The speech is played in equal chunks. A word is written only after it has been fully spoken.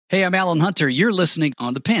Hey, I'm Alan Hunter. You're listening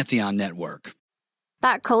on the Pantheon Network.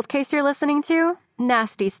 That cold case you're listening to?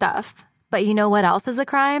 Nasty stuff. But you know what else is a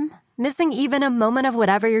crime? Missing even a moment of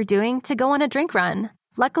whatever you're doing to go on a drink run.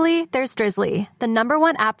 Luckily, there's Drizzly, the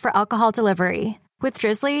 #1 app for alcohol delivery. With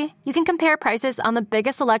Drizzly, you can compare prices on the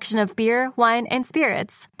biggest selection of beer, wine, and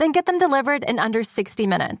spirits, then get them delivered in under 60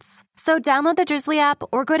 minutes. So download the Drizzly app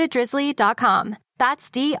or go to drizzly.com.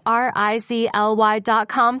 That's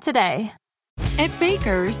DRIZLY.com today. At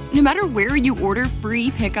Baker's, no matter where you order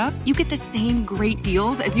free pickup, you get the same great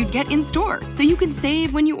deals as you'd get in store. So you can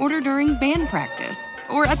save when you order during band practice,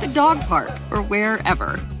 or at the dog park, or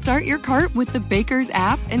wherever. Start your cart with the Baker's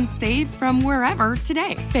app and save from wherever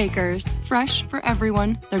today. Baker's, fresh for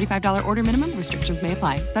everyone. $35 order minimum. Restrictions may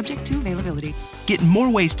apply. Subject to availability. Get more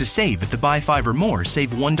ways to save at the Buy 5 or More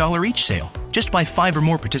Save $1 each sale. Just buy 5 or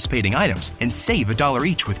more participating items and save $1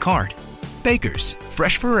 each with card. Baker's,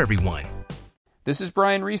 fresh for everyone. This is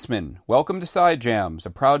Brian Reisman. Welcome to Side Jams, a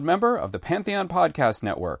proud member of the Pantheon Podcast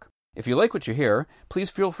Network. If you like what you hear, please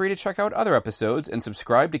feel free to check out other episodes and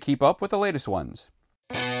subscribe to keep up with the latest ones.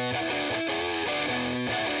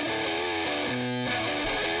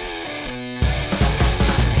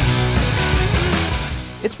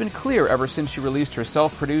 It's been clear ever since she released her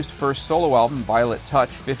self-produced first solo album, Violet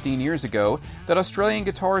Touch, 15 years ago, that Australian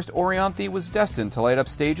guitarist Orianthi was destined to light up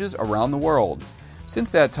stages around the world.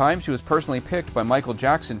 Since that time, she was personally picked by Michael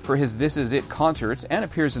Jackson for his This Is It concerts and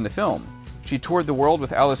appears in the film. She toured the world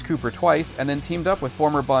with Alice Cooper twice and then teamed up with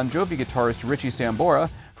former Bon Jovi guitarist Richie Sambora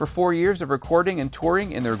for 4 years of recording and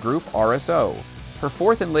touring in their group RSO. Her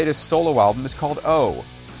fourth and latest solo album is called O.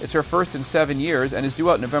 It's her first in 7 years and is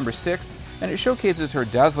due out November 6th, and it showcases her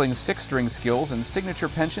dazzling six-string skills and signature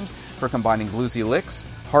penchant for combining bluesy licks,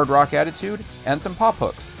 hard rock attitude, and some pop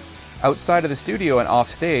hooks. Outside of the studio and off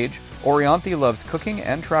stage, Orianthi loves cooking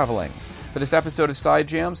and traveling. For this episode of Side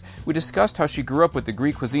Jams, we discussed how she grew up with the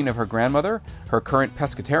Greek cuisine of her grandmother, her current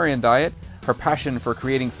pescatarian diet, her passion for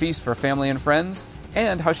creating feasts for family and friends,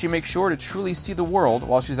 and how she makes sure to truly see the world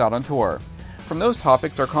while she's out on tour. From those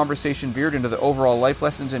topics, our conversation veered into the overall life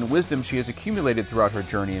lessons and wisdom she has accumulated throughout her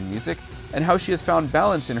journey in music, and how she has found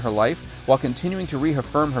balance in her life while continuing to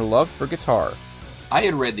reaffirm her love for guitar. I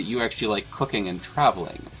had read that you actually like cooking and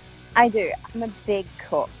traveling. I do. I'm a big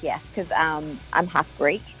cook, yes, because I'm half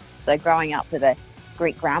Greek. So growing up with a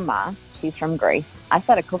Greek grandma, she's from Greece, I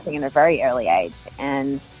started cooking at a very early age,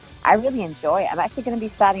 and I really enjoy it. I'm actually going to be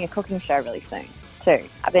starting a cooking show really soon, too.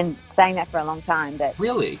 I've been saying that for a long time, but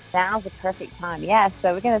Really? Now's the perfect time. Yeah,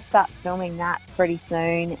 so we're going to start filming that pretty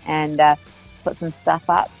soon and put some stuff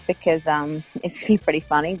up because it's going to be pretty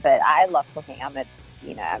funny, but I love cooking. I'm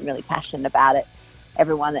really passionate about it.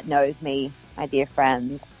 Everyone that knows me, my dear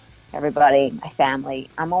friends, everybody, my family,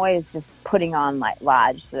 I'm always just putting on like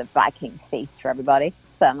large sort of Viking feasts for everybody.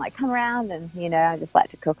 So I'm like, come around and, I just like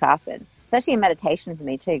to cook up. And it's actually a meditation for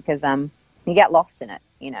me too, because you get lost in it,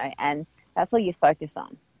 and that's all you focus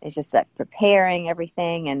on. It's just like preparing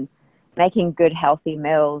everything and making good, healthy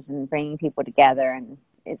meals and bringing people together. And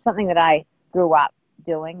it's something that I grew up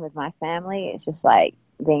doing with my family. It's just like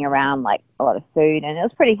being around like a lot of food, and it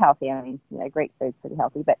was pretty healthy. I mean, Greek food's pretty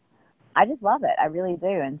healthy, but I just love it. I really do.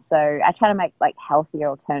 And so I try to make like healthier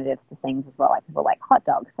alternatives to things as well. Like people like hot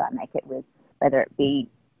dogs, so I make it with whether it be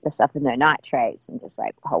the stuff with no nitrates and just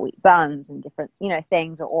like whole wheat buns and different,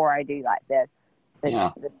 things, or I do like the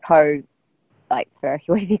toe, like turkey,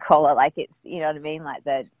 whatever you call it. Like it's, you know what I mean? Like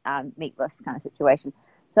the meatless kind of situation.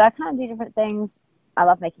 So I kind of do different things. I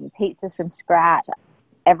love making pizzas from scratch.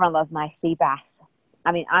 Everyone loves my sea bass.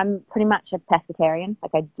 I mean, I'm pretty much a pescatarian.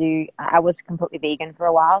 I was completely vegan for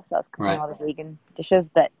a while, so I was cooking a lot of vegan dishes.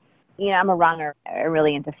 But, I'm a runner. I'm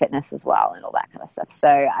really into fitness as well and all that kind of stuff. So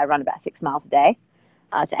I run about 6 miles a day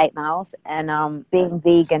to 8 miles. And being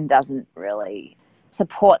vegan doesn't really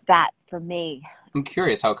support that for me. I'm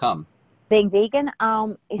curious, how come? Being vegan? I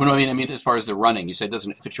mean, as far as the running, you said it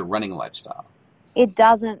doesn't fit your running lifestyle. It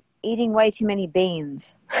doesn't. Eating way too many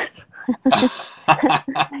beans.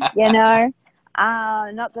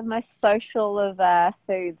 Not the most social of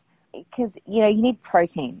foods because, you need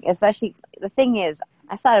protein, especially the thing is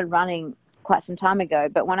I started running quite some time ago,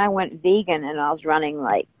 but when I went vegan and I was running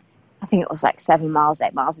I think it was like 7 miles,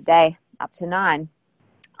 8 miles a day, up to 9,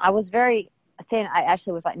 I was very thin. I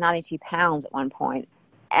actually was like 92 pounds at one point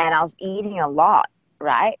and I was eating a lot,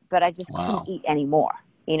 right? But I just couldn't eat anymore.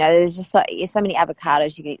 There's just so many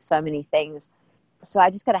avocados, you can eat so many things. So I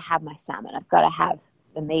just got to have my salmon. I've got to have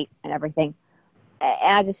the meat and everything.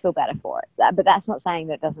 And I just feel better for it. But that's not saying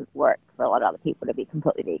that it doesn't work for a lot of other people to be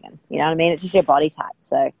completely vegan. You know what I mean? It's just your body type.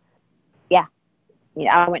 So, yeah.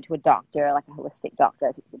 I went to a doctor, like a holistic doctor.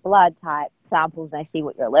 I took your blood type samples, and I see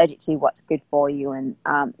what you're allergic to, what's good for you. And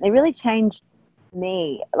it really changed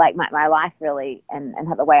me, like my life really, and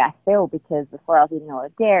the way I feel, because before I was eating a lot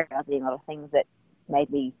of dairy, I was eating a lot of things that made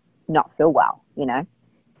me not feel well, and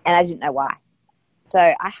I didn't know why. So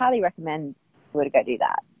I highly recommend people to go do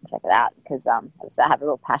that, check it out, because I have a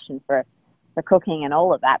real passion for cooking and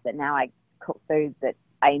all of that, but now I cook foods that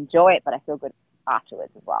I enjoy it, but I feel good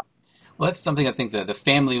afterwards as well. Well, that's something I think the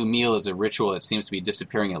family meal is a ritual that seems to be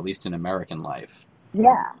disappearing, at least in American life.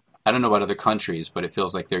 Yeah. I don't know about other countries, but it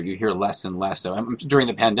feels like you hear less and less. So during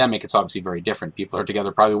the pandemic, it's obviously very different. People are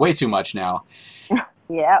together probably way too much now.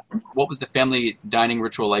 Yeah. What was the family dining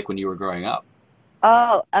ritual like when you were growing up?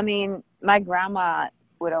 Oh, I mean, my grandma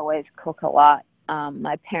would always cook a lot.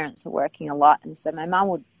 My parents were working a lot, and so my mom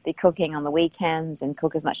would be cooking on the weekends and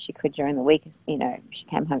cook as much as she could during the week. She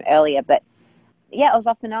came home earlier, but yeah, it was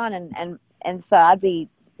off and on, and so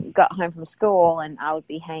got home from school, and I would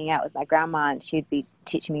be hanging out with my grandma, and she'd be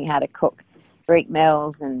teaching me how to cook Greek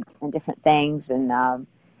meals and different things, and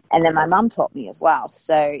then my mum taught me as well.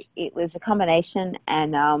 So it was a combination,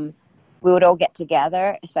 and we would all get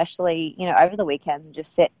together, especially over the weekends, and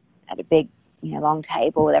just sit at a big long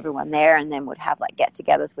table with everyone there, and then would have like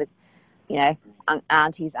get-togethers with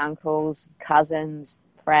aunties, uncles, cousins,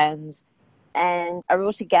 friends, and a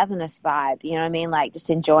real togetherness vibe. You know what I mean? Like just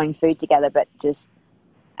enjoying food together, but just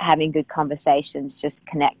having good conversations, just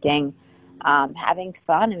connecting, having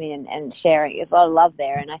fun. I mean, and sharing. There's a lot of love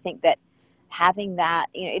there, and I think that having that,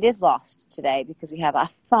 it is lost today because we have our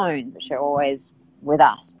phones, which are always with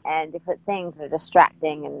us, and different things that are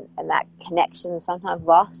distracting, and that connection is sometimes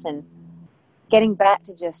lost. And getting back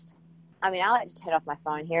to just, I like to turn off my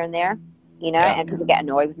phone here and there, and people get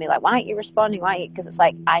annoyed with me, like, why aren't you responding? Because it's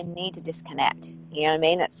like, I need to disconnect. You know what I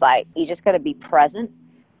mean? It's like, you just got to be present.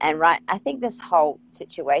 And I think this whole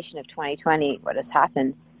situation of 2020, what has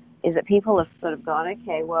happened is that people have sort of gone,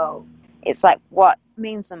 okay, well, it's like, what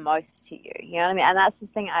means the most to you? You know what I mean? And that's the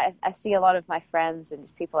thing, I see a lot of my friends and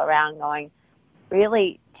just people around going,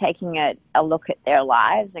 really taking a look at their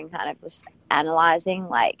lives and kind of just analyzing,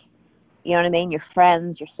 like, you know what I mean? Your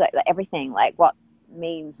friends, everything, like what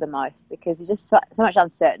means the most, because there's just so much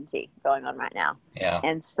uncertainty going on right now. Yeah.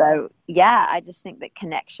 And so, yeah, I just think that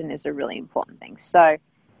connection is a really important thing. So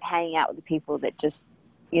hanging out with the people that just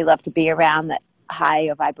you love to be around, that high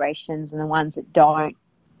your vibrations, and the ones that don't,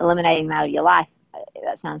 eliminating them out of your life.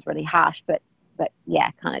 That sounds really harsh, but yeah,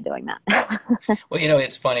 kind of doing that. Well,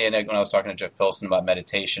 it's funny, and when I was talking to Jeff Pilson about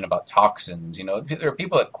meditation, about toxins, there are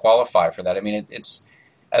people that qualify for that. I mean, it's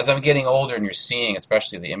as I'm getting older, and you're seeing,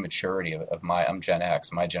 especially the immaturity of I'm Gen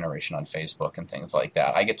X, my generation on Facebook and things like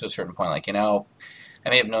that. I get to a certain point, like, I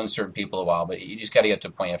may have known certain people a while, but you just got to get to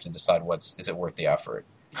a point you have to decide is it worth the effort.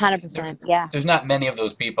 100%, yeah. There's not many of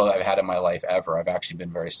those people I've had in my life ever. I've actually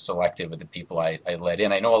been very selective with the people I let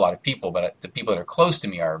in. I know a lot of people, but the people that are close to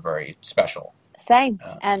me are very special. Same.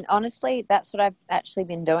 And honestly, that's what I've actually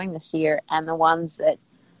been doing this year. And the ones that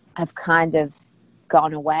have kind of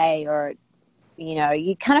gone away, or,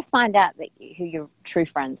 you kind of find out who your true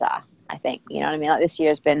friends are, I think. You know what I mean? Like, this year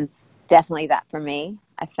has been definitely that for me.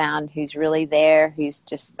 I found who's really there, who's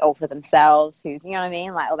just all for themselves, who's, you know what I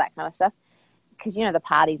mean? Like all that kind of stuff. Because, the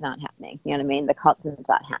parties aren't happening. You know what I mean? The concerts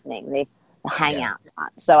aren't happening. The hangouts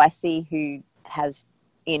aren't. So I see who has,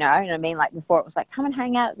 you know what I mean? Like before it was like, come and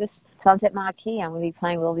hang out at this Sunset Marquee. I'm going to be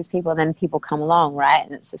playing with all these people. And then people come along, right?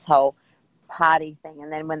 And it's this whole party thing.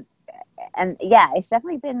 And then it's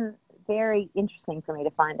definitely been very interesting for me to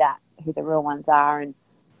find out who the real ones are,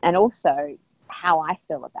 and also how I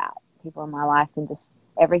feel about people in my life and just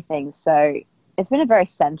everything. So it's been a very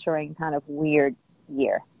centering kind of weird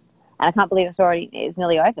year. And I can't believe it's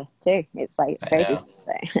nearly over too. It's like, it's crazy.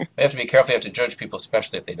 You have to be careful. You have to judge people,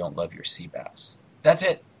 especially if they don't love your sea bass. That's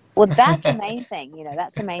it. Well, that's the main thing.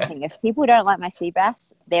 That's the main thing. If people don't like my sea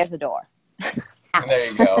bass, there's a door. There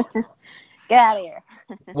you go. Get out of here.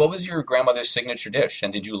 What was your grandmother's signature dish,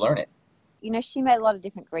 and did you learn it? She made a lot of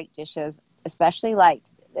different Greek dishes, especially like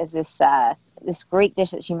there's this Greek dish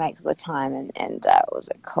that she makes all the time, and what was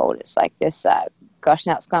it called? It's like this, gosh,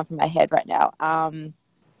 now it's gone from my head right now.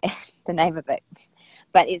 The name of it,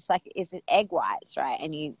 but it's egg whites, right?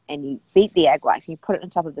 And you beat the egg whites and you put it on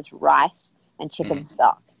top of this rice and chicken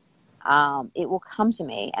stock. It will come to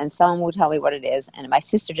me and someone will tell me what it is. And my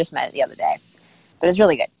sister just made it the other day, but it's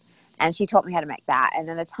really good. And she taught me how to make that, and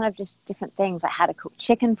then a ton of just different things, like how to cook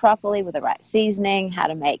chicken properly with the right seasoning, how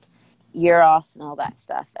to make gyros and all that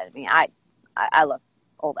stuff. I mean, I love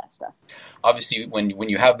all that stuff. Obviously, when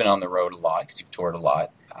you have been on the road a lot, because you've toured a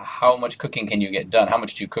lot, how much cooking can you get done? How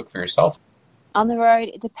much do you cook for yourself? On the road,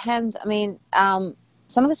 it depends. I mean,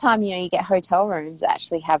 some of the time, you get hotel rooms that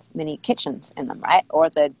actually have mini kitchens in them, right? Or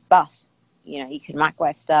the bus, you can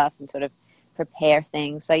microwave stuff and sort of prepare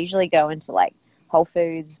things. So I usually go into like Whole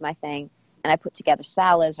Foods is my thing, and I put together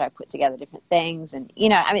salads or I put together different things. And,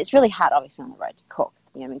 I mean, it's really hard, obviously, on the road to cook,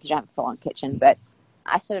 because you have a full-on kitchen. But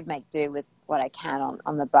I sort of make do with what I can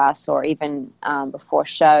on the bus, or even before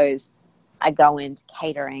shows, I go into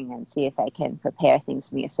catering and see if they can prepare things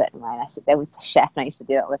for me a certain way. And I sit there with the chef, and I used to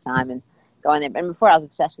do it all the time, and go in there. And before, I was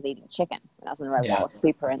obsessed with eating chicken. When I was on the road, I was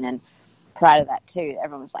super. And then prior to that too,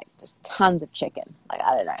 everyone was like, just tons of chicken. Like,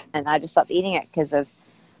 I don't know. And I just stopped eating it because of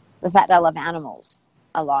the fact that I love animals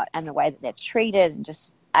a lot and the way that they're treated. And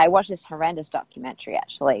just, I watched this horrendous documentary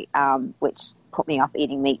actually, which put me off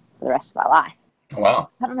eating meat for the rest of my life. Wow.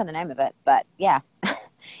 I can't remember the name of it, but yeah,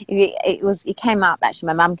 it came up actually.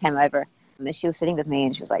 My mum came over and she was sitting with me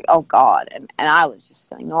and she was like, oh God. And I was just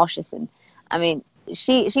feeling nauseous. And I mean,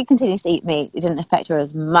 she continues to eat meat. It didn't affect her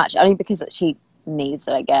as much, only because she needs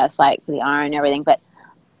it, I guess, like for the iron and everything. But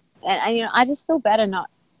and I just feel better not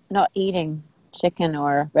eating chicken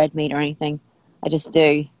or red meat or anything. I just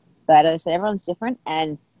do. But as I said, everyone's different,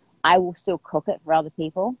 and I will still cook it for other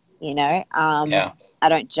people. Yeah. I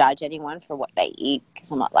don't judge anyone for what they eat,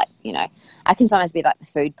 because I'm not like, I can sometimes be like the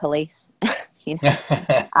food police, and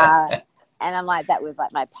I'm like that with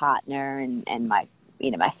like my partner and my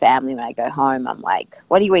my family. When I go home, I'm like,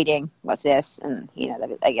 what are you eating? What's this? And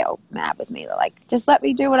they get all mad with me. They're like, just let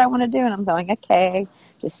me do what I want to do. And I'm going, okay,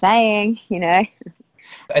 just saying.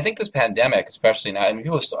 I think this pandemic, especially now, I mean,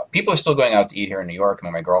 people are still going out to eat here in New York. I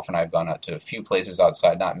mean, my girlfriend and I have gone out to a few places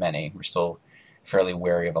outside, not many. We're still fairly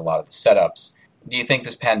wary of a lot of the setups. Do you think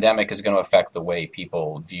this pandemic is going to affect the way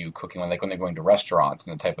people view cooking when they're going to restaurants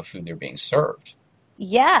and the type of food they're being served?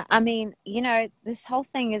 Yeah, I mean, this whole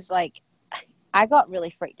thing is like, I got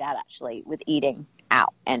really freaked out actually with eating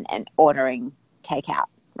out and ordering takeout,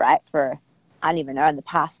 right? I don't even know, in the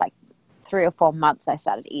past like 3 or 4 months I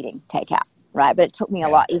started eating takeout, right? But it took me a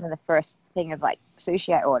lot. Even the first thing of like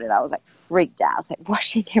sushi I ordered, I was like freaked out. I was like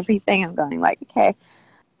washing everything. I'm going like, okay.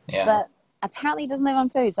 Yeah. But apparently it doesn't live on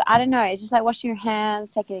food. So I don't know. It's just like washing your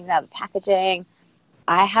hands, taking things out of the packaging.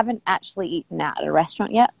 I haven't actually eaten out at a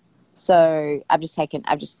restaurant yet. So I've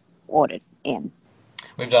just ordered in.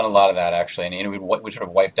 We've done a lot of that, actually. And, we sort of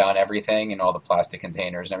wipe down everything and all the plastic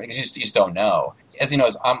containers and everything, because you just don't know. As you know,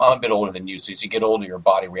 I'm a bit older than you, so as you get older, your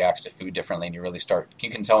body reacts to food differently, and you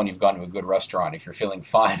can tell when you've gone to a good restaurant if you're feeling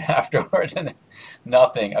fine afterwards and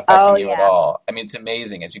nothing affecting you at all. I mean, it's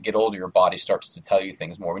amazing. As you get older, your body starts to tell you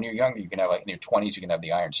things more. When you're younger, you can have, like, in your 20s, you can have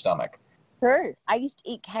the iron stomach. True. I used to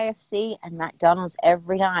eat KFC and McDonald's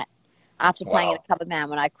every night after playing in a club band.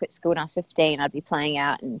 When I quit school when I was 15, I'd be playing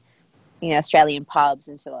out in Australian pubs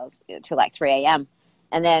until like 3 a.m.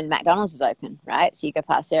 And then McDonald's is open, right? So you go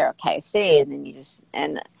past there or KFC, and then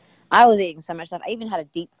and I was eating so much stuff. I even had a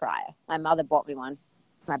deep fryer. My mother bought me one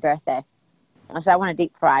for my birthday. I said, I want a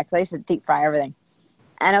deep fryer, because I used to deep fry everything.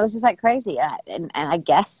 And it was just like crazy. And I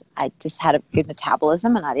guess I just had a good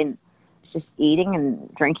metabolism, and I was just eating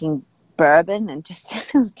and drinking bourbon, and just,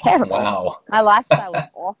 it was terrible. Wow. My lifestyle was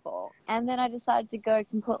awful. And then I decided to go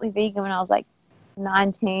completely vegan when I was like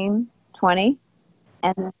 19, 20,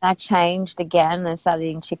 and then I changed again and started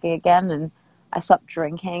eating chicken again, and I stopped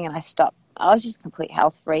drinking, and I was just a complete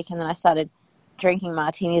health freak. And then I started drinking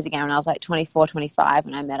martinis again when I was like 24, 25,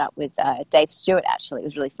 and I met up with Dave Stewart. Actually, it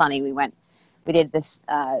was really funny. We did this,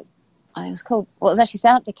 it was actually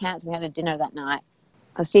Sound Up to Cancer. We had a dinner that night.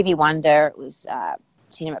 It was Stevie Wonder, it was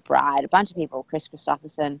Tina McBride, a bunch of people, Chris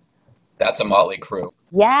Christopherson. That's a motley crew.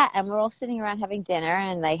 Yeah, and we're all sitting around having dinner,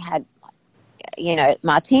 and they had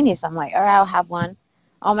martinis. I'm like, all right, I'll have one.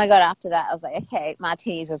 Oh my God, after that, I was like, okay,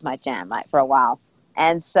 martinis was my jam, like, for a while.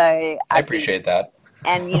 And so I appreciate that.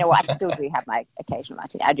 And you know what, I still do have my occasional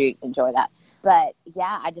martini. I do enjoy that. But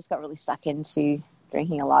yeah, I just got really stuck into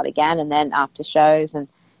drinking a lot again. And then after shows, and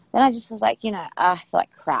then I just was like, I feel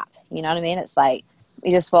like crap. You know what I mean? It's like,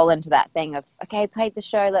 you just fall into that thing of, okay, played the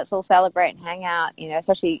show, let's all celebrate and hang out,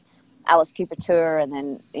 especially Alice Cooper tour, and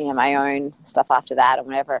then, my own stuff after that or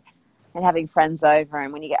whatever. And having friends over,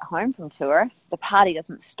 and when you get home from tour, the party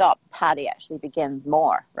doesn't stop. The party actually begins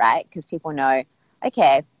more, right? Because people know,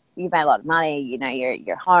 okay, you've made a lot of money.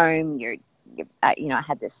 You're home. I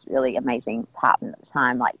had this really amazing apartment at the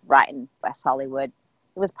time, like right in West Hollywood.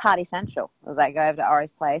 It was party central. It was like, go over to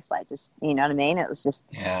Ori's place, like, just, you know what I mean? It was just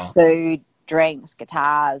food, drinks,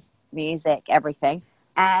 guitars, music, everything,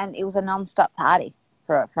 and it was a non-stop party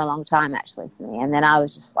for a long time actually for me. And then I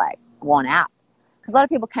was just like worn out. Because a lot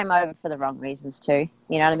of people came over for the wrong reasons too.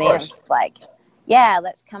 You know what I mean? It was like, yeah,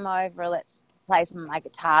 let's come over, let's play some of my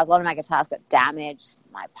guitars. A lot of my guitars got damaged.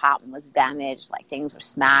 My apartment was damaged. Like, things were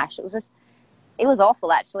smashed. It was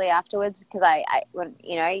awful, actually, afterwards, because when,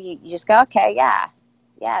 you know, you just go, okay, yeah,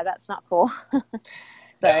 that's not cool.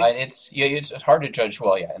 So yeah, it's hard to judge.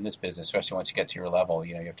 Well, yeah, in this business, especially once you get to your level,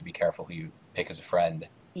 you know, you have to be careful who you pick as a friend.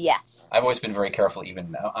 yes. I've always been very careful.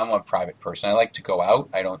 Even I'm a private person. I like to go out.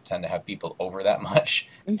 I don't tend to have people over that much.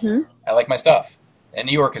 Mm-hmm. I like my stuff. And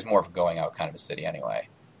New York is more of a going out kind of a city anyway.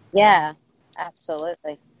 Yeah,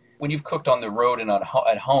 absolutely. When you've cooked on the road and at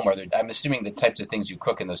home, I'm assuming the types of things you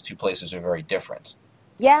cook in those two places are very different.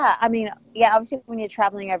 Yeah, I mean, yeah, obviously when you're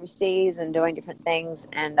traveling overseas and doing different things,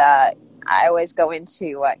 and I always go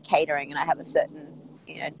into catering, and I have a certain,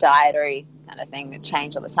 you know, dietary kind of thing that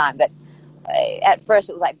change all the time. But at first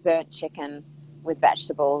it was like burnt chicken with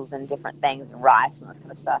vegetables and different things, and rice and this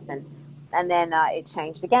kind of stuff. And then it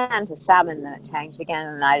changed again to salmon, and then it changed again,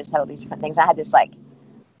 and I just had all these different things. I had this like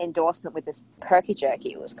endorsement with this perky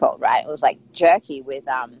jerky, it was called, right? It was like jerky with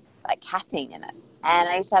like caffeine in it. And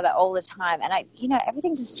I used to have it all the time. And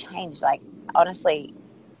everything just changed. Like, honestly,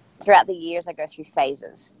 throughout the years, I go through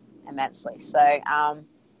phases immensely. So,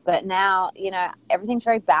 but now, you know, everything's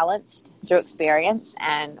very balanced through experience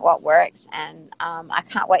and what works. And I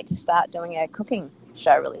can't wait to start doing a cooking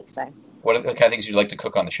show really soon. What are the kind of things you'd like to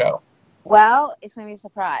cook on the show? Well, it's going to be a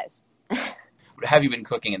surprise. Have you been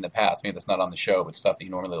cooking in the past? Maybe that's not on the show, but stuff that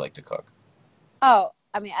you normally like to cook. Oh,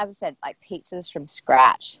 I mean, as I said, like pizzas from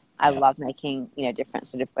scratch. I love making, you know, different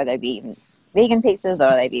sort of, whether they be even vegan pizzas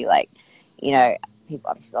or they be like, you know,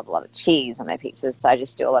 people obviously love a lot of cheese on their pizzas. So I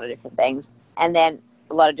just do a lot of different things. And then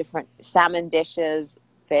a lot of different salmon dishes,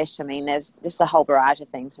 fish. I mean, there's just a whole barrage of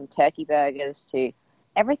things, from turkey burgers to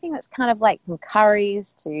everything that's kind of like from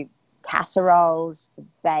curries to casseroles to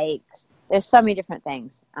bakes. There's so many different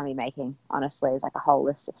things I'll be making, honestly. It's like a whole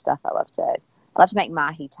list of stuff I love to make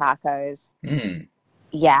mahi tacos.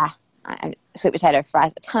 Yeah. Sweet potato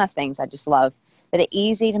fries, a ton of things I just love that are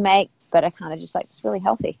easy to make, but are kind of just like just really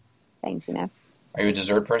healthy things, you know. Are you a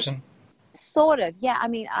dessert person? Sort of, yeah. I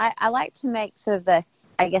mean, I like to make sort of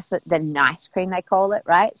the nice cream, they call it,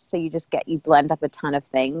 right? So you blend up a ton of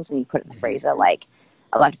things and you put it in the freezer. Like,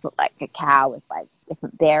 I like to put like cacao with like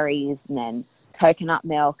different berries and then coconut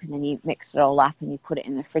milk, and then you mix it all up and you put it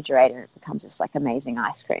in the refrigerator and it becomes this like amazing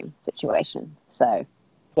ice cream situation. So,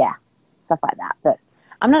 yeah, stuff like that. But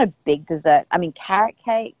I'm not a big dessert. I mean, carrot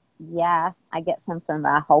cake, yeah, I get some from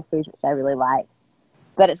Whole Foods, which I really like.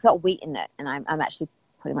 But it's got wheat in it, and I'm actually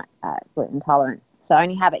pretty much gluten intolerant. So I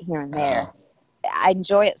only have it here and there. I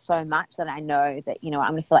enjoy it so much that I know that, you know,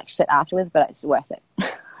 I'm going to feel like shit afterwards, but it's worth it.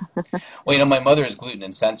 Well, you know, my mother is gluten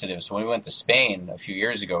insensitive, so when we went to Spain a few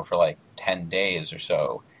years ago for like 10 days or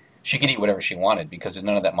so, she could eat whatever she wanted because there's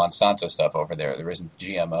none of that Monsanto stuff over there. There isn't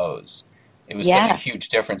GMOs. It was such a huge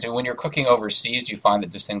difference. And when you're cooking overseas, do you find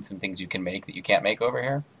that there's some things you can make that you can't make over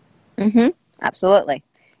here? Mm-hmm. Absolutely.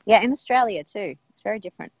 Yeah, in Australia too. It's very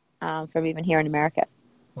different from even here in America.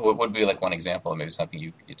 What would be like one example of maybe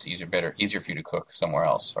something it's easier for you to cook somewhere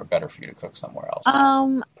else, or better for you to cook somewhere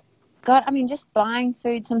else? God, I mean, just buying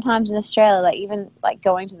food sometimes in Australia, like even like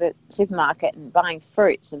going to the supermarket and buying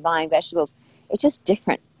fruits and buying vegetables, it's just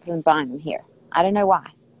different from buying them here. I don't know why.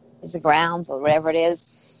 It's the grounds or whatever it is.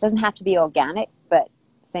 It doesn't have to be organic, but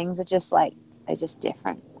things are just like, they're just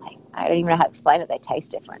different. Like, I don't even know how to explain it. They taste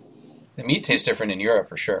different. The meat tastes different in Europe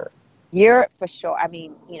for sure. Europe for sure. I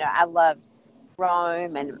mean, you know, I love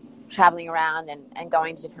Rome and traveling around and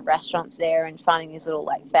going to different restaurants there and finding these little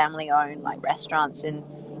like family-owned like restaurants in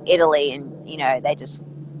Italy, and you know, they just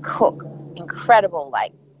cook incredible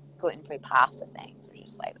like gluten-free pasta things, or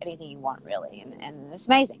just like anything you want really, and it's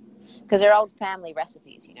amazing because they're old family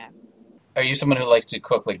recipes, you know. Are you someone who likes to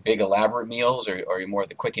cook like big elaborate meals, or are you more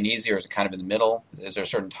the quick and easy, or is it kind of in the middle? Is there a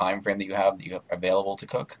certain time frame that you have available to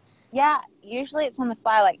cook? Yeah, usually it's on the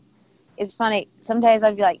fly. Like, it's funny, some days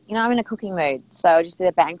I'd be like, you know, I'm in a cooking mood, so I'll just do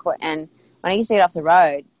a banquet. And when I used to get off the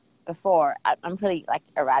road before, I'm pretty like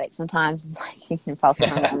erratic sometimes, and like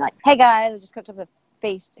impulsive. I'm like, hey guys, I just cooked up a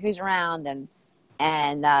feast, who's around? And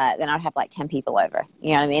then I'd have like 10 people over,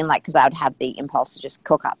 you know what I mean? Like, because I would have the impulse to just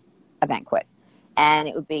cook up a banquet, and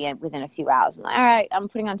it would be within a few hours. I'm like, all right, I'm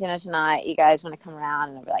putting on dinner tonight, you guys want to come around?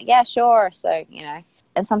 And I'd be like, yeah, sure. So, you know,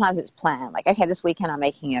 and sometimes it's planned, like, okay, this weekend I'm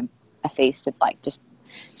making a feast of like just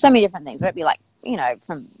so many different things. It would be like, you know,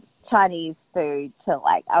 from Chinese food to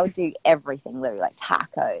like, I would do everything, literally, like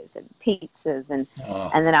tacos and pizzas and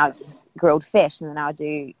then I would do grilled fish, and then I would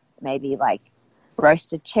do maybe like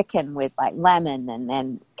roasted chicken with like lemon and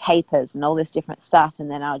then capers and all this different stuff.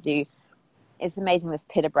 And then I'll do, it's amazing, this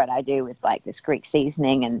pita bread I do with like this Greek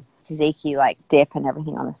seasoning and tzatziki like dip and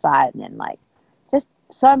everything on the side, and then like just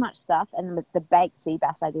so much stuff. And the baked sea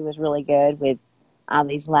bass I did was really good with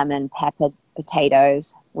these lemon peppered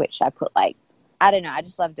potatoes, which I put I don't know, I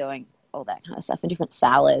just love doing all that kind of stuff and different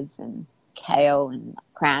salads and kale and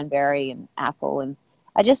cranberry and apple. And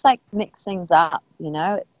I just mix things up,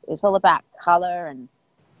 It's all about color and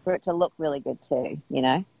for it to look really good too,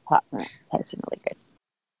 apart from it tasting really good.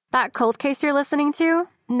 That cold case you're listening to?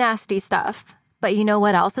 Nasty stuff. But you know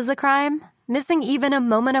what else is a crime? Missing even a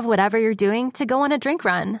moment of whatever you're doing to go on a drink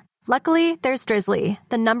run. Luckily, there's Drizzly,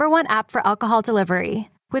 the #1 app for alcohol delivery.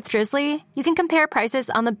 With Drizzly, you can compare prices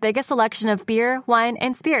on the biggest selection of beer, wine,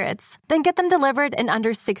 and spirits, then get them delivered in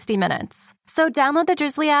under 60 minutes. So download the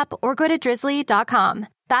Drizzly app or go to drizzly.com.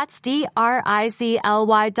 That's DRIZLY.com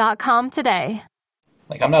today.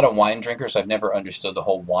 I'm not a wine drinker, so I've never understood the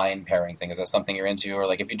whole wine pairing thing. Is that something you're into?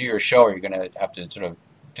 Or if you do your show, are you going to have to sort of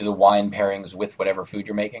do the wine pairings with whatever food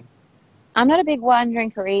you're making? I'm not a big wine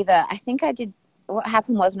drinker either. I think what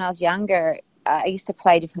happened was when I was younger, I used to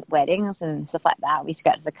play different weddings and stuff like that. We used to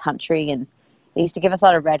go out to the country and they used to give us a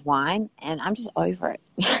lot of red wine, and I'm just over it.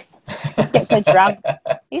 I get so drunk.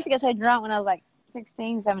 I used to get so drunk when I was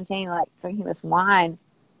 16, 17, drinking this wine.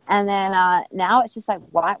 And then now it's just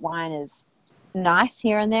white wine is nice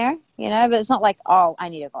here and there, but it's not oh, I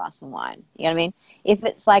need a glass of wine. You know what I mean? If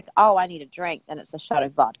it's oh, I need a drink, then it's a shot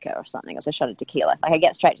of vodka or something. It's a shot of tequila. I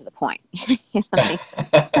get straight to the point. You know what I mean?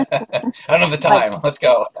 I don't have the time. Let's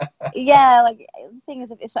go. Yeah, the thing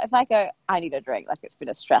is, if I go, I need a drink, it's been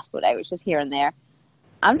a stressful day, which is here and there,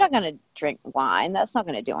 I'm not going to drink wine. That's not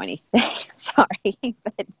going to do anything. Sorry,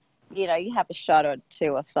 but you have a shot or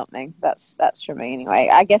two or something. That's for me anyway.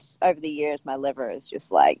 I guess over the years, my liver is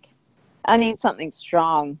just I need something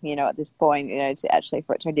strong, at this point, to actually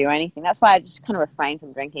for it to do anything. That's why I just kind of refrain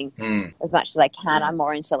from drinking as much as I can. I'm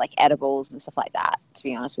more into edibles and stuff like that, to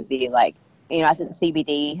be honest with you. I think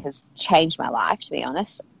CBD has changed my life, to be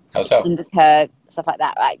honest. How so? Indica, stuff like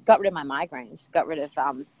that. I got rid of my migraines, got rid of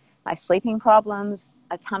my sleeping problems,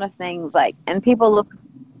 a ton of things. And people look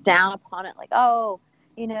down upon it oh,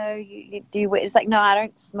 you do. It's no, I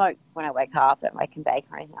don't smoke when I wake up. I don't wake and bake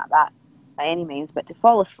or anything like that by any means. But to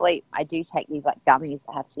fall asleep, I do take these gummies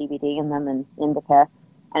that have CBD in them and indica,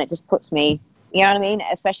 and it just puts me, you know what I mean?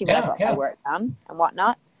 Especially when I've got my work done and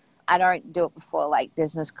whatnot. I don't do it before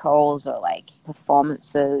business calls or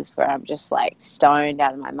performances where I'm just stoned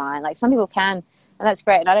out of my mind. Some people can, and that's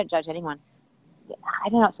great, and I don't judge anyone. I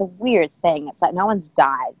don't know, it's a weird thing. It's no one's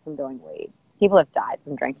died from doing weed. People have died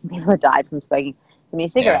from drinking. People have died from smoking a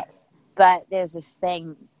cigarette. Yeah. But there's this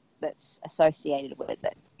thing that's associated with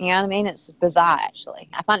it. You know what I mean? It's bizarre, actually.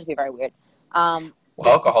 I find it to be very weird. Well,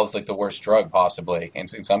 alcohol is the worst drug, possibly, in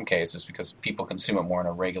some cases, because people consume it more on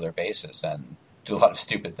a regular basis and do a lot of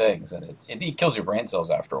stupid things, and it kills your brain cells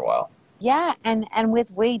after a while. Yeah, and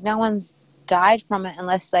with weed, no one's died from it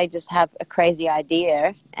unless they just have a crazy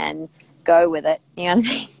idea and go with it. You know what I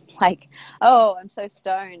mean? Oh, I'm so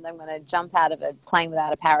stoned, I'm going to jump out of a plane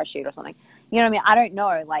without a parachute or something. You know what I mean? I don't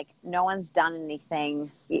know. No one's done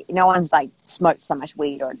anything. No one's smoked so much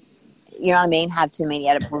weed or, you know what I mean, had too many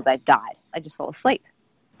edibles, they've died. They just fall asleep.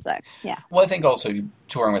 So, yeah. Well, I think also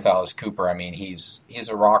touring with Alice Cooper, I mean, he's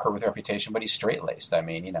a rocker with a reputation, but he's straight-laced. I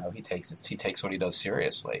mean, he takes what he does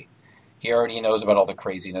seriously. He already knows about all the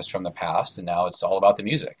craziness from the past, and now it's all about the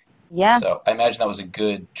music. Yeah. So I imagine that was a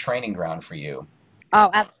good training ground for you. Oh,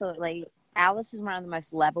 absolutely. Alice is one of the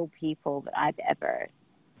most level people that I've ever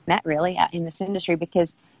met, really, in this industry,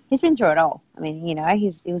 because he's been through it all. I mean, he told me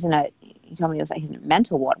he was in a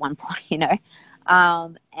mental ward at one point,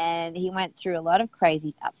 and he went through a lot of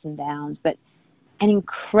crazy ups and downs, but an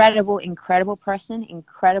incredible, incredible person,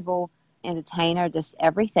 incredible entertainer, just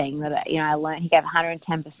everything that, I learned. He gave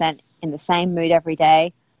 110% in the same mood every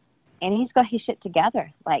day, and he's got his shit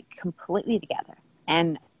together, completely together,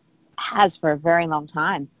 and has for a very long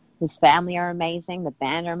time. His family are amazing. The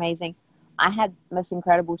band are amazing. I had the most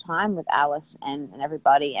incredible time with Alice and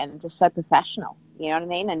everybody, and just so professional. You know what I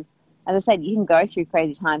mean? And as I said, you can go through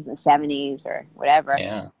crazy times in the 70s or whatever,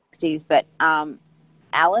 60s, but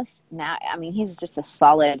Alice now, I mean, he's just a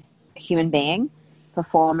solid human being,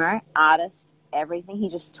 performer, artist, everything. He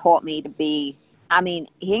just taught me to be,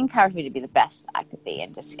 he encouraged me to be the best I could be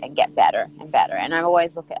and get better and better. And I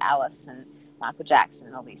always look at Alice and Michael Jackson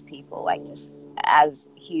and all these people just as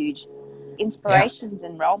huge inspirations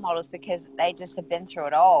and role models, because they just have been through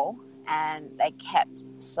it all and they kept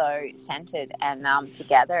so centered and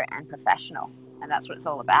together and professional, and that's what it's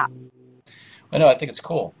all about. Well, no, I think it's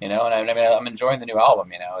cool, and I'm enjoying the new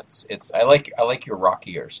album. I like your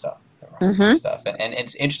rockier stuff, stuff, and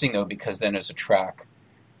it's interesting though, because then there's a track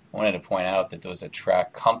I wanted to point out that there was a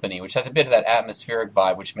track company which has a bit of that atmospheric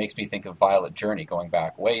vibe, which makes me think of Violet Journey going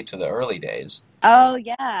back way to the early days. Oh,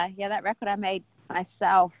 yeah. Yeah, that record I made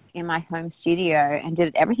myself in my home studio and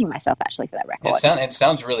did everything myself, actually, for that record. It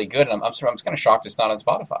sounds really good, and I'm kind of shocked it's not on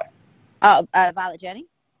Spotify. Oh, Violet Journey?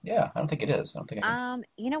 Yeah, I don't think it is.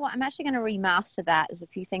 You know what? I'm actually going to remaster that. There's a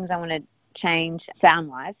few things I want to change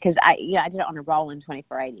sound-wise, because I did it on a Roland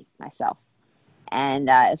 2480 myself, and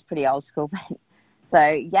it's pretty old school. So,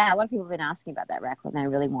 yeah, a lot of people have been asking about that record, and they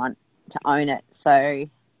really want to own it. So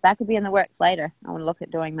that could be in the works later. I want to look at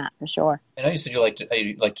doing that for sure. I know you said you like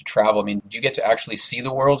to travel. I mean, do you get to actually see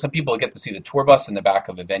the world? Some people get to see the tour bus in the back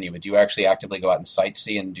of a venue, but do you actually actively go out and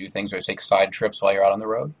sightsee and do things or take side trips while you're out on the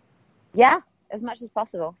road? Yeah, as much as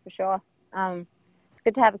possible, for sure. It's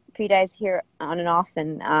good to have a few days here on and off,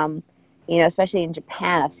 and, especially in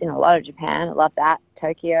Japan. I've seen a lot of Japan. I love that.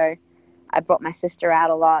 Tokyo. I brought my sister out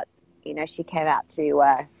a lot. She came out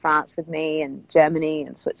to France with me, and Germany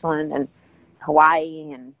and Switzerland and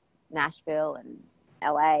Hawaii and Nashville and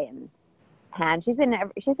LA and Japan. She's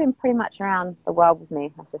been pretty much around the world with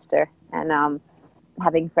me, my sister, and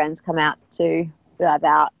having friends come out to drive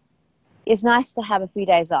out. It's nice to have a few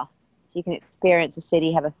days off so you can experience a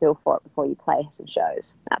city, have a feel for it before you play some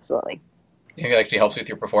shows. Absolutely. You think it actually helps with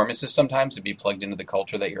your performances sometimes to be plugged into the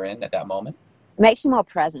culture that you're in at that moment? It makes you more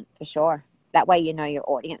present, for sure. That way you know your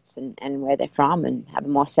audience and where they're from, and have a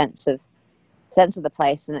more sense of the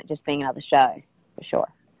place than it just being another show, for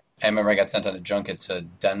sure. I remember I got sent on a junket to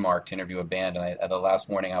Denmark to interview a band, and the last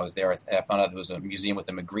morning I was there, I found out there was a museum with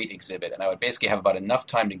a Magritte exhibit, and I would basically have about enough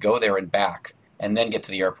time to go there and back and then get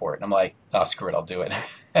to the airport. And I'm like, oh, screw it, I'll do it.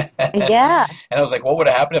 Yeah. And I was like, what would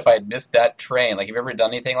have happened if I had missed that train? Like, have you ever done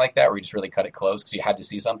anything like that where you just really cut it close because you had to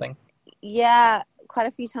see something? Yeah, quite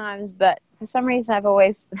a few times, but for some reason I've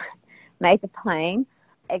always made the plane,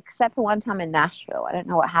 except for one time in Nashville. I don't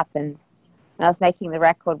know what happened. I was making the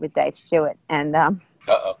record with Dave Stewart, and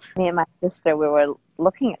me and my sister, we were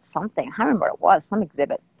looking at something. I can't remember what it was, some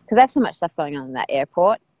exhibit. Because I have so much stuff going on in that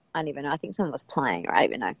airport. I don't even know. I think someone was playing, or I don't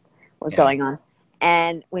even know what was going on.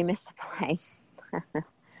 And we missed the plane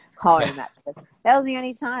home. That was the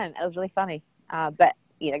only time. It was really funny. But,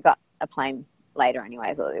 got a plane later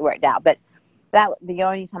anyway, so it worked out. But that the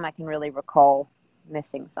only time I can really recall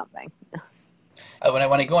missing something. When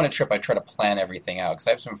I go on a trip, I try to plan everything out, because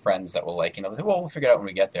I have some friends that will they say, well, we'll figure it out when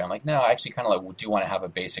we get there. I'm like, no, I actually kind of do want to have a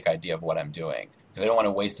basic idea of what I'm doing, because I don't want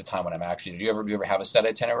to waste the time when I'm actually. Do you ever have a set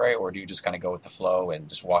itinerary, or do you just kind of go with the flow and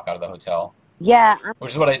just walk out of the hotel? Yeah.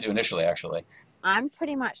 Which is what I do initially, actually. I'm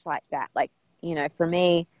pretty much like that. Like, for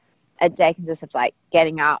me, a day consists of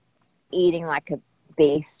getting up, eating like a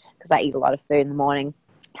beast, because I eat a lot of food in the morning,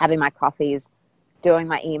 having my coffees, doing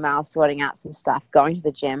my emails, sorting out some stuff, going to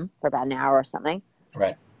the gym for about an hour or something.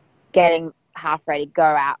 Right. Getting half ready, go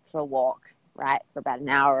out for a walk, right, for about an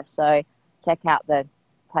hour or so, check out the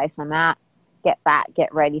place I'm at, get back,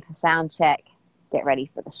 get ready for sound check, get ready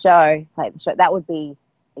for the show, play the show. That would be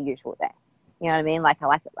a usual day. You know what I mean? I like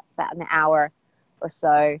it like that, an hour or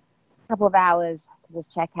so, a couple of hours to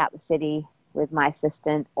just check out the city with my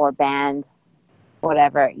assistant or band,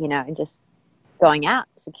 whatever, and just going out,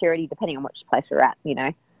 security, depending on which place we're at,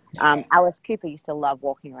 Alice Cooper used to love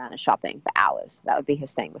walking around and shopping for hours. That would be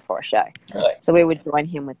his thing before a show. Really? So we would join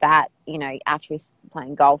him with that, after he's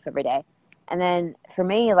playing golf every day. And then for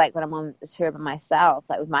me, when I'm on the tour by myself,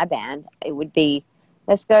 with my band, it would be,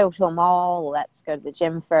 let's go to a mall, or let's go to the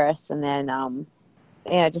gym first, and then,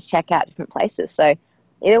 just check out different places. So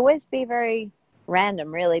it'd always be very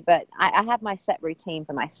random, really, but I have my set routine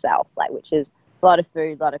for myself, which is a lot of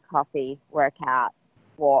food, a lot of coffee, workout,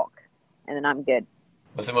 walk, and then I'm good.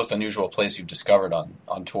 What's the most unusual place you've discovered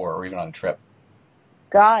on tour or even on a trip?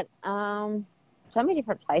 God, so many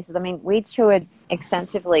different places. I mean, we toured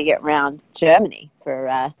extensively around Germany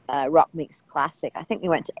for Rock Mix Classic. I think we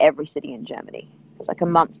went to every city in Germany. It was like a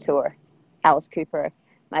month's tour. Alice Cooper,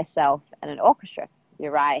 myself, and an orchestra.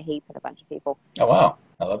 Uriah Heep and a bunch of people. Oh, wow.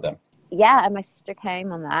 I love them. Yeah, and my sister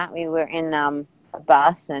came on that. We were in a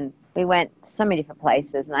bus, and we went to so many different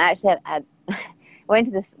places. And I actually went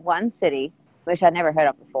to this one city, which I'd never heard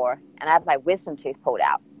of before, and I had my wisdom tooth pulled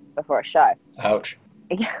out before a show. Ouch.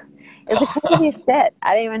 Yeah, it was the craziest shit.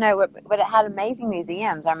 I didn't even know, but it had amazing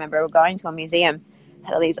museums. I remember going to a museum,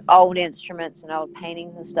 had all these old instruments and old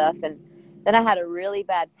paintings and stuff, and then I had a really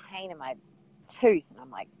bad pain in my tooth, and I'm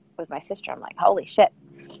like, with my sister, I'm like, holy shit,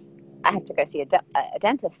 I have to go see a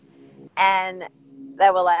dentist. And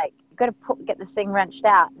they were like, you got to get this thing wrenched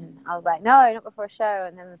out. And I was like, no, not before a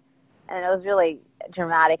show. And it was really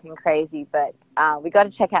dramatic and crazy, but we got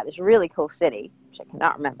to check out this really cool city, which I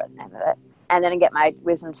cannot remember the name of it. and then I get my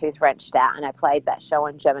wisdom tooth wrenched out, and I played that show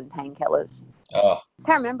on German Painkillers. Oh.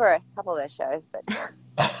 Can't remember a couple of those shows, but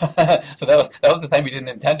So that was the time you didn't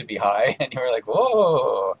intend to be high, and you were like,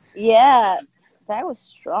 whoa. yeah, that was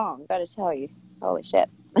strong, gotta tell you. Holy shit.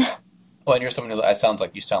 Well, and you're someone who, it sounds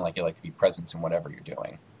like you like to be present in whatever you're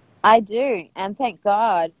doing. I do, and thank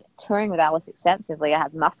God, touring with Alice extensively, I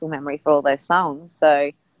have muscle memory for all those songs,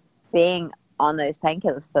 so being on those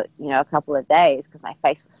painkillers for, a couple of days, because my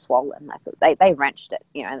face was swollen, they wrenched it,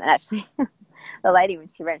 and actually the lady, when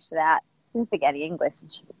she wrenched it out, she didn't speak any English,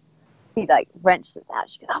 and she like wrenched it out,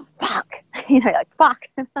 she goes, oh fuck, fuck,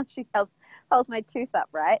 and then she holds my tooth up,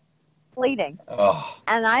 right, it's bleeding,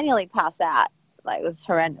 and I nearly passed out, it was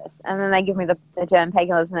horrendous, and then they give me the German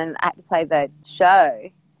painkillers, and then I had to play the show,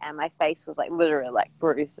 and my face was literally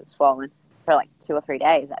bruised and swollen for 2 or 3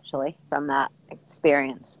 days, actually, from that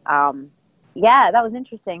experience. Yeah, that was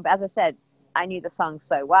interesting. But as I said, I knew the songs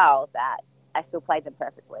so well that I still played them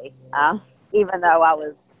perfectly, even though I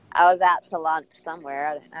was out to lunch somewhere.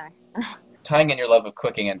 I don't know. Tying in your love of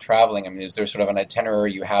cooking and traveling, I mean, is there sort of an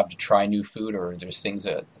itinerary you have to try new food, or there's things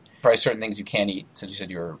that probably certain things you can't eat since you said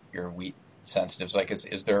you're wheat sensitive?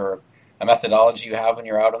 Is there a methodology you have when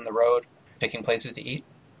you're out on the road picking places to eat?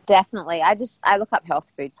 Definitely. I look up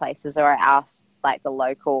health food places, or I ask the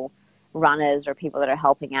local runners or people that are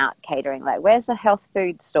helping out catering, where's a health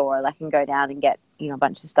food store that I can go down and get a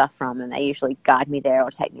bunch of stuff from, and they usually guide me there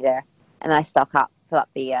or take me there, and I fill up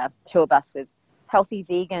the tour bus with healthy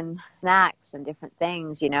vegan snacks and different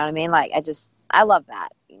things, you know what I mean? I love that,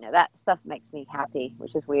 that stuff makes me happy,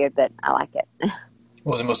 which is weird, but I like it.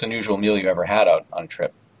 What was the most unusual meal you ever had out on a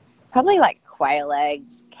trip? Probably quail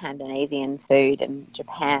eggs, Scandinavian food in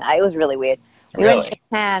Japan. It was really weird. We were in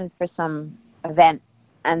Japan for some event,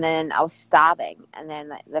 and then I was starving, and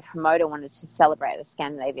then the promoter wanted to celebrate a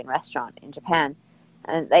Scandinavian restaurant in Japan,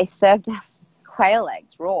 and they served us quail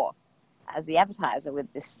eggs raw as the appetizer with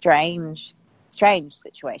this strange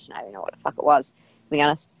situation. I don't know what the fuck it was, to be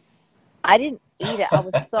honest. I didn't eat it. I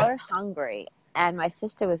was so hungry, and my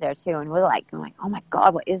sister was there too, and we're I'm like, oh my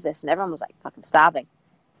God, what is this? And everyone was fucking starving.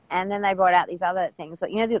 And then they brought out these other things,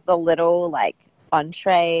 the little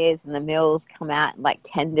entrees, and the meals come out in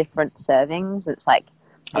 10 different servings. It's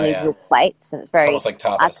little plates, and it's very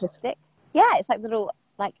artistic. Yeah, it's little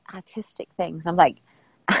artistic things. I'm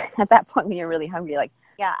at that point when you're really hungry,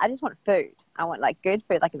 yeah, I just want food. I want good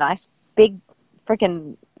food, a nice big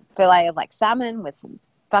freaking fillet of salmon with some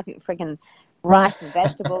fucking freaking rice and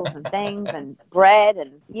vegetables and things and bread,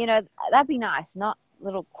 and that'd be nice. Not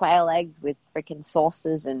little quail eggs with freaking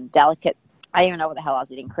sauces and delicate. I didn't even know what the hell I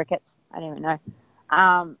was eating. Crickets. I didn't even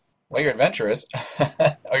know. Well, you're adventurous.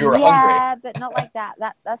 Or you were hungry. Yeah, but not like that.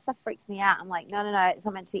 That stuff freaks me out. I'm no, it's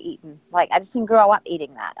not meant to be eaten. I just didn't grow up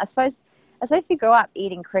eating that. I suppose if you grow up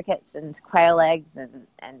eating crickets and quail eggs and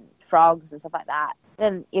frogs and stuff like that,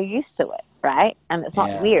 then you're used to it, right? And it's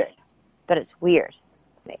not weird, but it's weird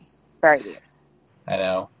to me. Very weird. I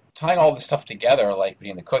know. Tying all this stuff together,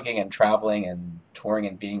 between the cooking and traveling and touring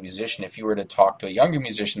and being a musician, if you were to talk to a younger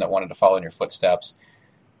musician that wanted to follow in your footsteps,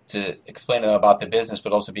 to explain to them about the business,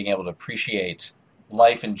 but also being able to appreciate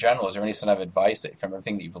life in general, is there any sort of advice from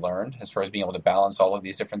everything that you've learned as far as being able to balance all of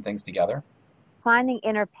these different things together? Finding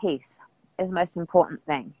inner peace is the most important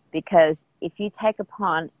thing, because if you take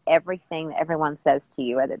upon everything that everyone says to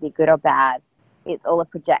you, whether it be good or bad, it's all a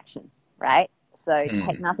projection, right? So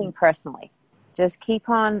take nothing personally. Just keep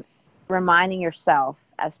on reminding yourself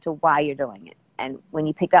as to why you're doing it. And when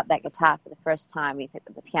you pick up that guitar for the first time, you pick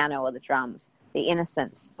up the piano or the drums, the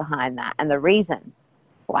innocence behind that and the reason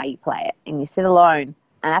why you play it. And you sit alone,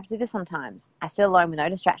 and I have to do this sometimes. I sit alone with no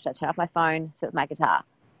distraction. I turn off my phone, sit with my guitar,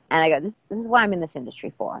 and I go, this is what I'm in this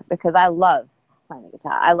industry for, because I love playing the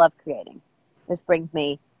guitar. I love creating. This brings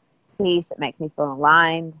me peace. It makes me feel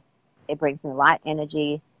aligned. It brings me light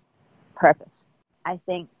energy, purpose. I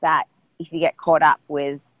think that if you get caught up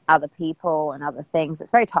with other people and other things,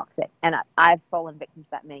 it's very toxic. And I've fallen victim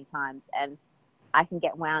to that many times, and I can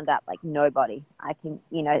get wound up like nobody. I can,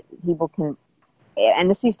 people can, and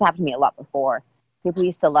this used to happen to me a lot before. People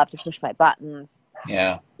used to love to push my buttons,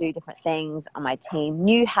 do different things on my team,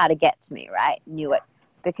 knew how to get to me, right? Knew it.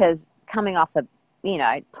 Because coming off a,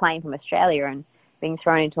 plane from Australia and being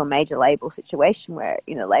thrown into a major label situation where,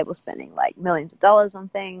 label's spending millions of dollars on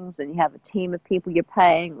things, and you have a team of people you're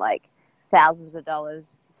paying thousands of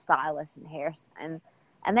dollars to stylists and hair, and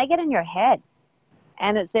they get in your head,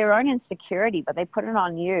 and it's their own insecurity, but they put it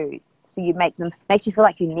on you, so makes you feel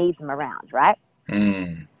like you need them around, right?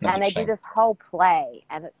 And they do this whole play,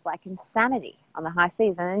 and it's insanity on the high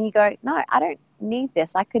seas, and then you go, no, I don't need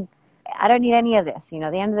this. I don't need any of this.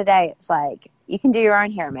 At the end of the day, it's you can do your own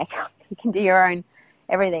hair and makeup. You can do your own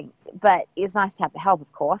everything. But it's nice to have the help,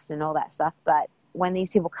 of course, and all that stuff. But when these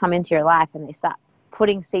people come into your life and they start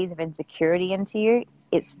putting seeds of insecurity into you,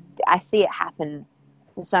 I see it happen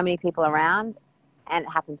to so many people around, and it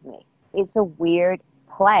happened to me. It's a weird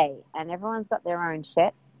play, and everyone's got their own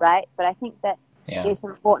shit, right? But I think that it's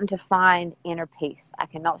important to find inner peace. I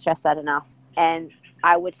cannot stress that enough. And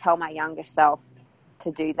I would tell my younger self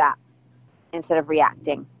to do that instead of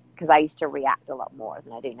reacting, because I used to react a lot more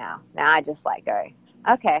than I do now. Now I just go,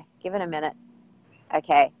 okay, give it a minute.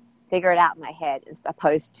 Okay, figure it out in my head, as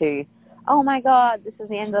opposed to, oh my God, this is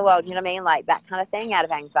the end of the world. You know what I mean? Like that kind of thing, out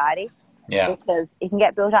of anxiety. Yeah. Because it can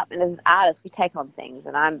get built up. And as artists, we take on things.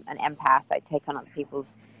 And I'm an empath. I take on other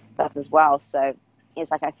people's stuff as well. So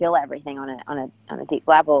it's like I feel everything on a deep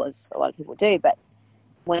level, as a lot of people do. But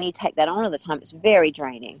when you take that on all the time, it's very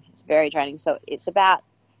draining. It's very draining. So it's about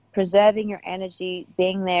preserving your energy,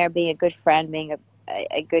 being there, being a good friend, being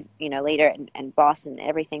a good, leader and boss and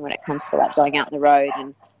everything when it comes to like going out on the road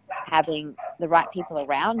and having the right people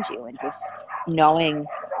around you, and just knowing,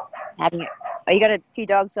 having. Oh, you got a few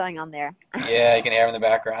dogs going on there. Yeah, you can hear them in the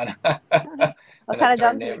background. What kind of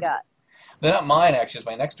dogs do you got? They're not mine, actually. It's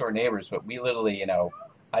my next door neighbors, but we literally,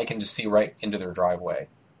 I can just see right into their driveway.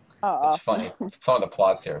 Oh, it's funny. Some of the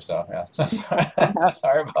plots here, so yeah.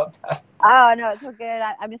 Sorry about that. Oh, no, it's all good.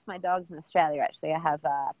 I miss my dogs in Australia, actually. I have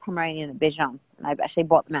a Pomeranian and a Bichon, and I've actually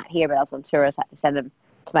bought them out here, but I was on tour, so I had to send them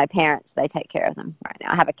to my parents. They take care of them right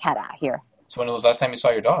now. I have a cat out here. So when was the last time you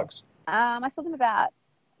saw your dogs? I saw them about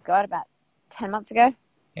 10 months ago.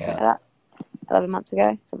 Yeah. Like 11 months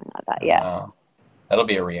ago, something like that, yeah. That'll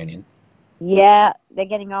be a reunion. Yeah, they're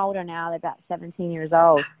getting older now. They're about 17 years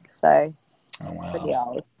old, so pretty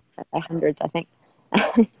old. They're hundreds, I think.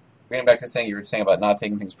 Getting back to saying you were saying about not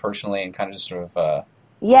taking things personally and kind of just sort of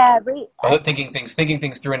thinking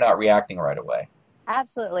things through and not reacting right away.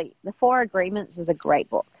 Absolutely. The Four Agreements is a great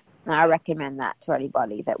book, and I recommend that to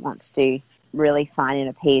anybody that wants to really find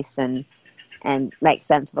inner peace and make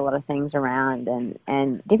sense of a lot of things around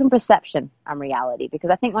and different perception on reality. Because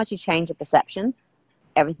I think once you change your perception,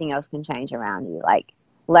 everything else can change around you. Like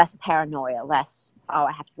less paranoia, less,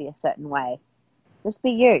 I have to be a certain way. Just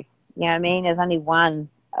be you. You know what I mean? There's only one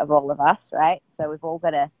of all of us, right? So we've all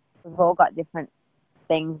got different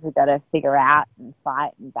things we've got to figure out and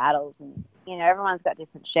fight and battles, and everyone's got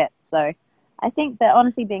different shit. So I think that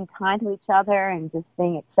honestly being kind to each other and just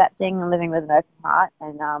being accepting and living with an open heart,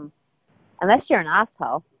 and unless you're an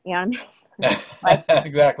asshole, you know what I mean?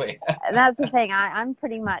 Exactly. And that's the thing. I'm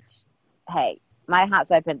pretty much, hey, my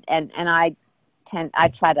heart's open, and I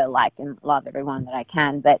try to like and love everyone that I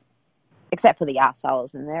can, but except for the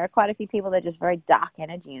assholes. And there are quite a few people that are just very dark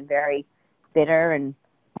energy and very bitter and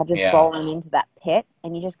have just fallen into that pit,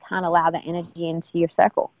 and you just can't allow that energy into your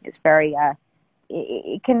circle. It's very,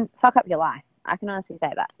 it can fuck up your life. I can honestly say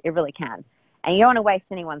that. It really can. And you don't want to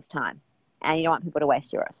waste anyone's time, and you don't want people to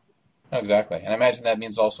waste yours. Exactly. And I imagine that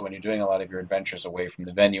means also when you're doing a lot of your adventures away from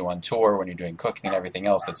the venue on tour, when you're doing cooking and everything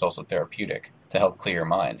else, that's also therapeutic to help clear your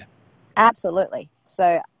mind. Absolutely.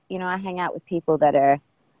 So, I hang out with people that are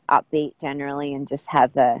upbeat generally and just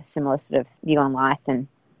have a similar sort of view on life and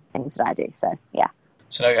things that I do. So, yeah.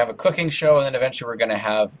 So now you have a cooking show, and then eventually we're going to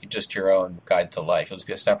have just your own guide to life. It'll just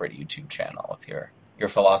be a separate YouTube channel with your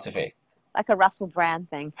philosophy. Like a Russell Brand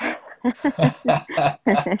thing. I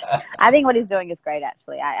think what he's doing is great,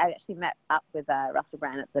 actually. I actually met up with Russell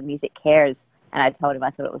Brand at the Music Cares, and I told him I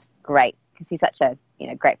thought it was great because he's such a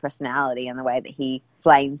great personality, and the way that he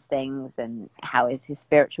explains things and how is his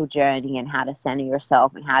spiritual journey and how to center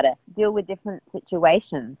yourself and how to deal with different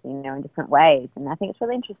situations, in different ways. And I think it's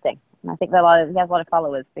really interesting. And I think that he has a lot of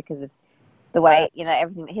followers because of the way,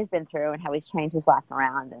 everything that he's been through and how he's changed his life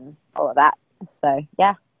around and all of that. So,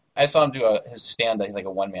 yeah. I saw him do his stand-up, like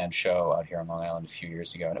a one-man show out here on Long Island a few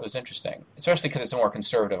years ago, and it was interesting, especially because it's a more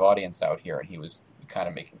conservative audience out here, and he was kind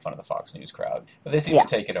of making fun of the Fox News crowd. But they seemed to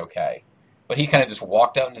take it okay. But he kind of just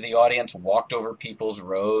walked out into the audience, walked over people's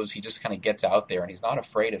rows. He just kind of gets out there, and he's not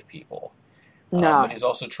afraid of people. No. But he's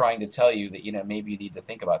also trying to tell you that, maybe you need to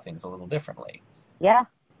think about things a little differently. Yeah,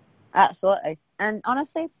 absolutely. And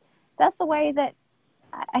honestly, that's the way that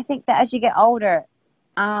I think that as you get older,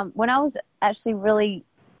 when I was actually really,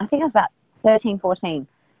 I think I was about 13, 14,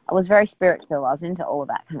 I was very spiritual. I was into all of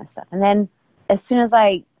that kind of stuff. And then as soon as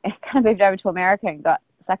I kind of moved over to America and got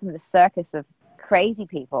stuck into the circus of crazy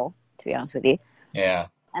people, to be honest with you. Yeah.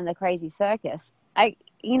 And the crazy circus. I'm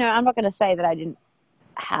not going to say that I didn't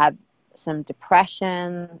have some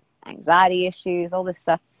depression, anxiety issues, all this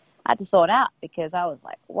stuff. I had to sort out because I was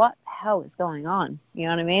like, what the hell is going on? You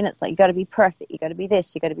know what I mean? It's like, you got to be perfect. You got to be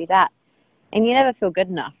this, you got to be that. And you never feel good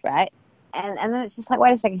enough, right? And then it's just like,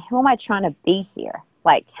 wait a second, who am I trying to be here?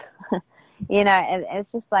 Like, you know, and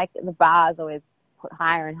it's just like the bar is always put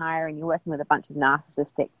higher and higher, and you're working with a bunch of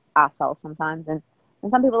narcissistic assholes sometimes, and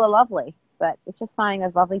some people are lovely, but it's just finding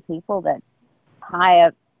those lovely people that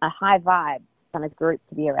a high vibe kind of group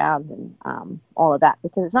to be around, and all of that,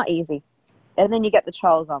 because it's not easy. And then you get the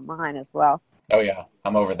trolls online as well. Oh yeah,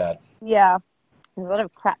 I'm over that. Yeah, there's a lot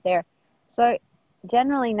of crap there. So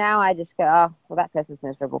generally now I just go, oh, well, that person's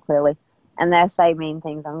miserable, clearly. And they say mean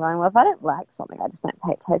things. I'm going, well, if I don't like something, I just don't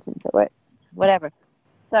pay attention to it. Whatever.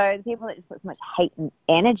 So the people that just put so much hate and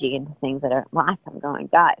energy into things that I don't like, I'm going,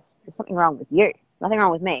 guys, there's something wrong with you. Nothing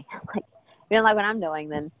wrong with me. Like, if you don't like what I'm doing,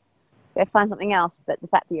 then go find something else. But the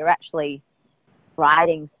fact that you're actually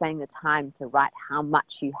spending the time to write how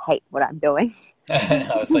much you hate what I'm doing.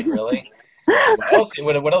 I was like, really?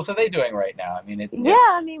 What else are they doing right now? I mean,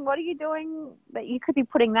 I mean, what are you doing that you could be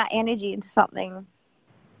putting that energy into something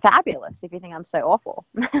fabulous if you think I'm so awful?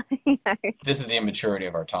 You know? This is the immaturity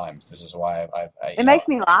of our times. This is why it makes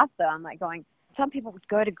me laugh, though. I'm like going, some people would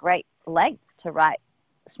go to great lengths to write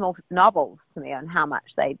small novels to me on how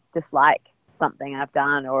much they dislike something I've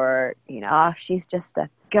done, or, you know, oh, she's just a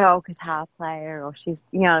girl guitar player, or she's,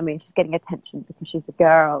 you know what I mean, she's getting attention because she's a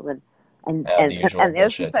girl, and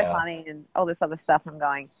it's just so funny, and all this other stuff. I'm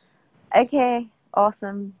going, okay,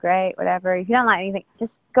 awesome, great, whatever. If you don't like anything,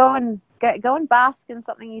 just go and bask in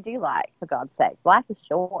something you do like, for God's sakes. Life is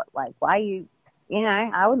short. Like, why you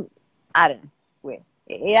know, I don't know, weird.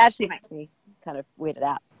 It actually makes me kind of weirded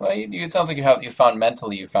out. Well, it sounds like you found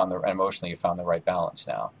mentally, and emotionally, you found the right balance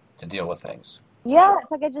now to deal with things. Yeah,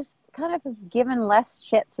 it's like I just kind of have given less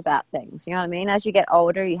shits about things. You know what I mean? As you get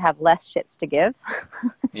older, you have less shits to give.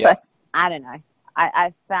 So, I don't know.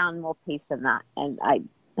 I've found more peace in that, and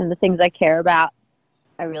the things I care about,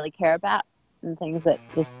 I really care about, and things that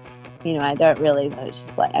just, you know, I don't really. It's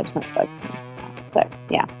just like I just don't focus on. So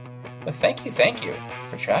yeah. Well, thank you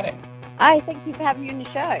for chatting. I thank you for having me on the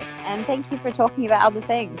show, and thank you for talking about other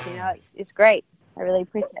things. You know, it's great. I really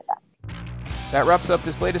appreciate that. That wraps up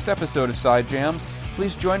this latest episode of Side Jams.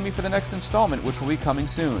 Please join me for the next installment, which will be coming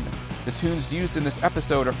soon. The tunes used in this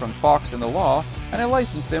episode are from Fox and the Law, and I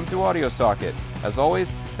licensed them through AudioSocket. As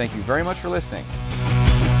always, thank you very much for listening.